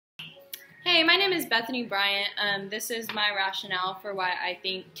Hey, my name is Bethany Bryant. This is my rationale for why I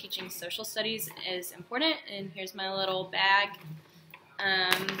think teaching social studies is important, and here's my little bag.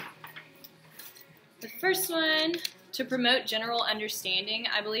 The first one, to promote general understanding.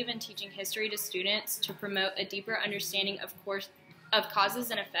 I believe in teaching history to students to promote a deeper understanding of causes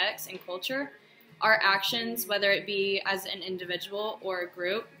and effects in culture. Our actions, whether it be as an individual or a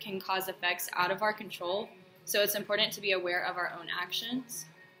group, can cause effects out of our control, so it's important to be aware of our own actions.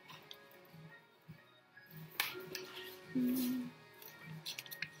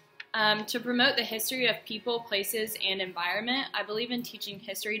 To promote the history of people, places, and environment, I believe in teaching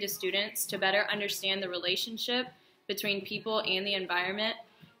history to students to better understand the relationship between people and the environment.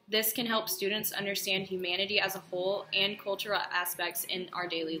 This can help students understand humanity as a whole and cultural aspects in our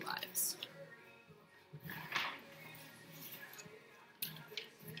daily lives.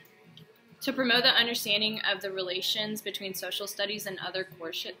 To promote the understanding of the relations between social studies and other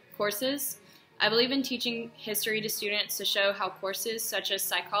courses, I believe in teaching history to students to show how courses such as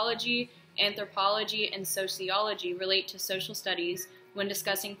psychology, anthropology, and sociology relate to social studies when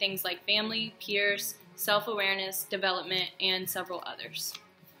discussing things like family, peers, self-awareness, development, and several others.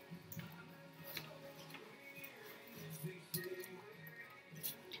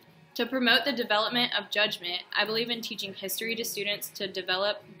 To promote the development of judgment, I believe in teaching history to students to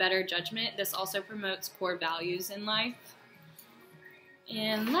develop better judgment. This also promotes core values in life.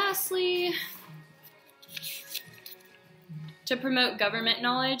 And lastly, to promote government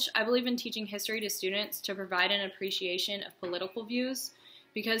knowledge, I believe in teaching history to students to provide an appreciation of political views.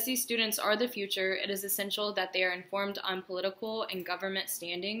 Because these students are the future, it is essential that they are informed on political and government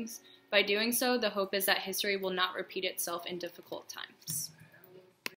standings. By doing so, the hope is that history will not repeat itself in difficult times.